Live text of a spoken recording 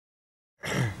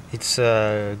it's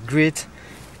great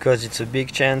because it's a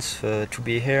big chance to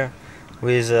be here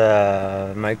with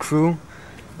my crew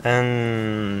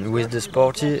and with the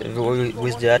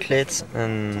athletes,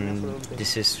 and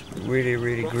this is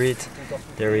really great.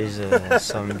 There is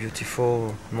some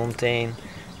beautiful mountain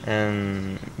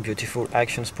and beautiful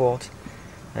action sport,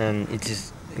 and it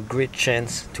is a great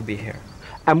chance to be here.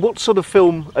 And what sort of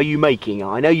film are you making?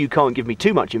 I know you can't give me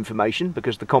too much information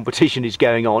because the competition is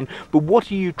going on, but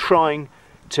what are you trying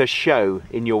to show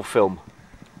in your film?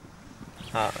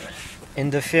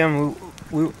 In the film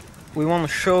we want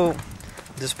to show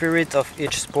the spirit of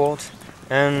each sport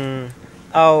and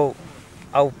how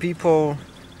people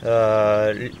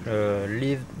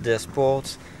live their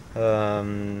sports,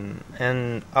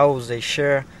 and how they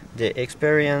share their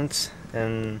experience,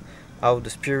 and how the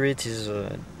spirit is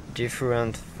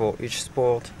different for each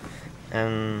sport.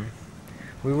 And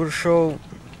we will show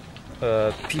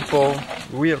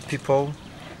real people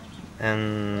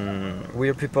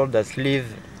that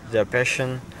live their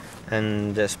passion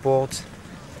and their sport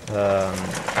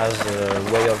as a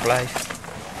way of life,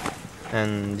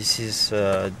 and this is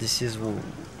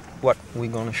what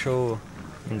we're gonna show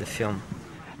in the film.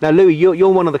 Now, Louis,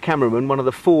 you're one of the cameramen, one of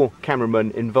the 4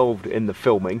 cameramen involved in the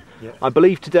filming. Yeah. I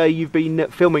believe today you've been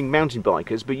filming mountain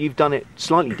bikers, but you've done it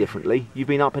slightly differently. You've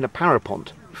been up in a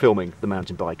parapont filming the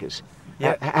mountain bikers.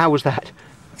 Yeah. How was that?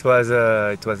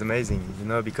 It was amazing, you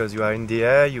know, because you are in the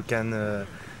air, you can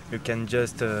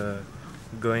just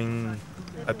going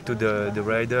up to the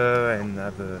rider and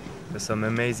have some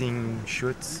amazing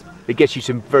shoots. It gets you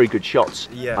some very good shots,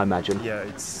 Yeah, I imagine. Yeah,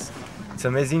 it's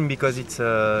amazing because it's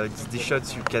the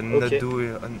shots you cannot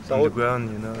do on the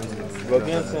ground, you know. It's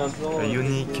a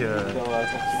unique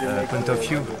point of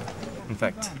view, in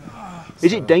fact.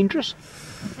 Is it dangerous?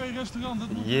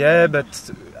 Yeah,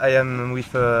 but I am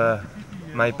with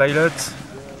my pilot.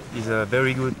 He's a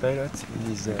very good pilot.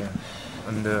 He's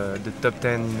on the top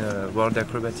 10 in world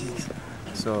acrobatics,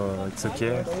 so it's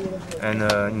okay. And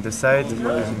in the side,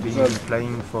 I've been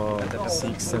flying for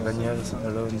 6-7 years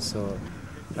alone, so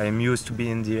I am used to be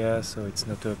in the air, so it's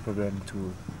not a problem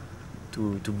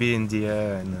to be in the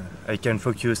air, and I can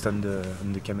focus on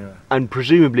the camera. And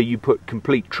presumably you put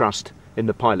complete trust in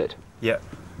the pilot. Yeah,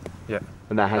 yeah.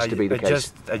 And that has to be the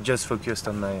case. I just focused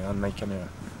on my camera.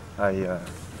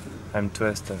 I'm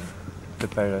trust the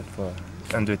pilot for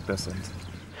 100%.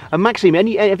 And Maxime,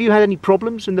 have you had any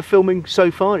problems in the filming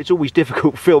so far? It's always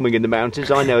difficult filming in the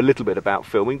mountains. I know a little bit about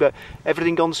filming, but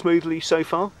everything gone smoothly so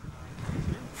far?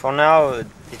 For now,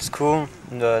 it's cool.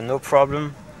 No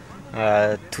problem.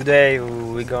 Today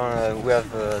we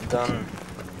have done.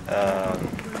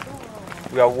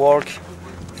 We have worked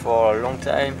for a long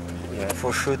time. Yeah.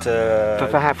 For shoot.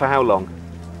 For how long?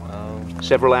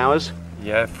 Several hours?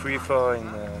 Yeah, 3-4 in.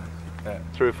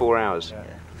 3 or 4 hours.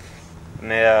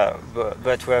 Yeah.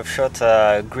 But we have shot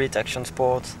a great action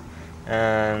sport,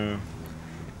 and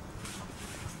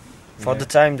for the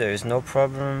time there is no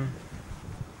problem.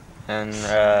 And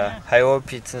I hope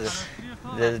the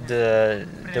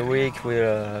week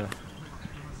will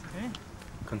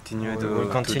continue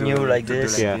like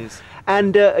this. Yeah.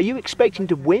 And are you expecting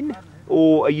to win,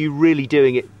 or are you really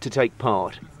doing it to take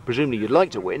part? Presumably you'd like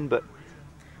to win, but...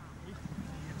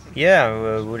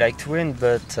 Yeah, we like to win,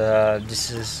 but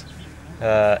this is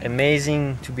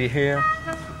amazing to be here,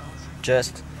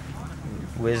 just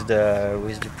with the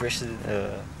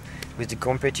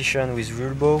competition with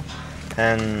Rulbo,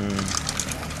 and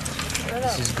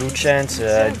this is good chance,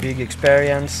 big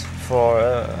experience for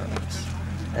us,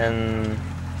 and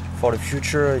for the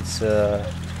future it's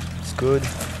good,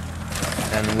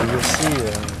 and we will see.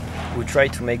 We try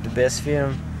to make the best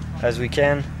film as we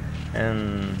can,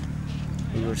 and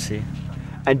we will see.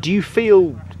 And do you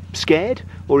feel scared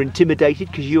or intimidated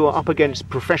because you are up against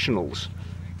professionals,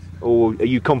 or are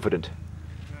you confident?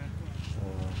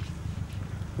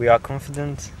 We are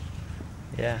confident,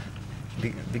 yeah,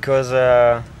 because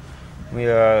we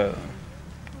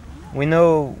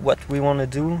know what we want to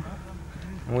do.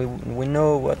 We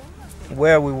know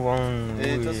where we want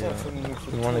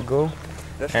to go,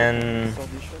 and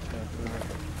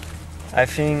I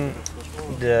think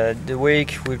the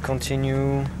week will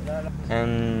continue,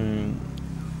 and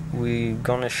we're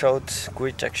gonna shoot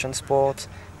great action sport,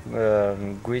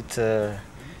 great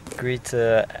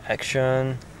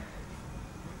action,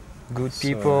 good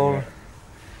people,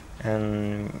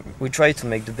 and we try to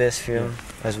make the best film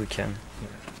as we can.